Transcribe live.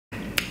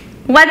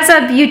What's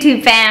up,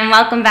 YouTube fam?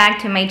 Welcome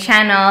back to my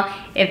channel.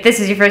 If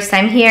this is your first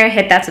time here,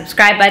 hit that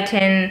subscribe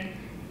button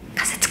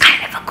because it's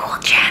kind of a cool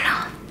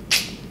channel.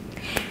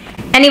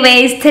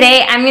 Anyways,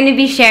 today I'm going to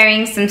be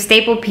sharing some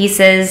staple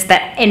pieces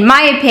that, in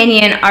my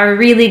opinion, are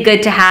really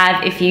good to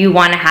have if you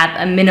want to have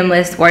a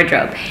minimalist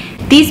wardrobe.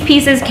 These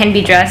pieces can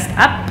be dressed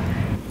up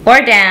or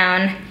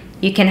down,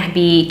 you can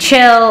be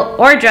chill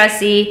or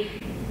dressy,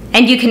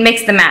 and you can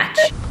mix the match.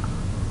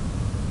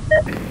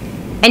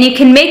 And you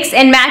can mix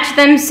and match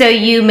them so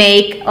you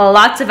make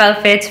lots of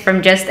outfits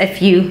from just a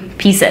few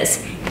pieces.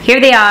 Here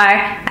they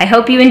are. I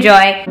hope you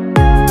enjoy.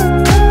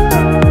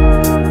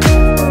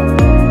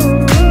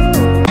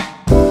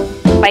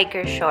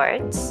 Biker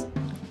shorts,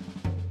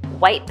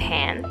 white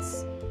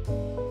pants,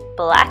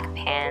 black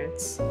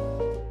pants,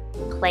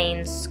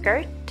 plain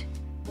skirt,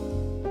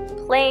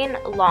 plain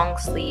long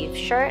sleeve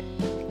shirt,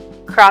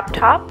 crop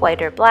top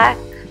white or black,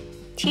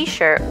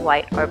 t-shirt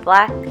white or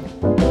black,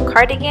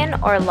 cardigan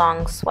or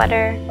long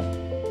sweater,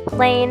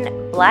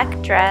 plain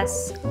black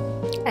dress,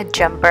 a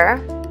jumper,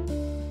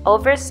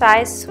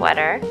 oversized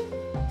sweater,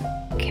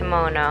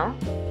 kimono,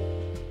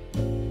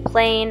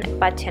 plain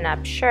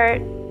button-up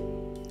shirt,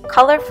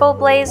 colorful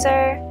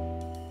blazer,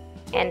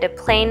 and a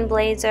plain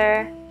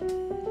blazer,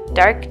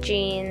 dark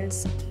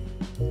jeans,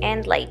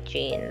 and light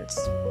jeans.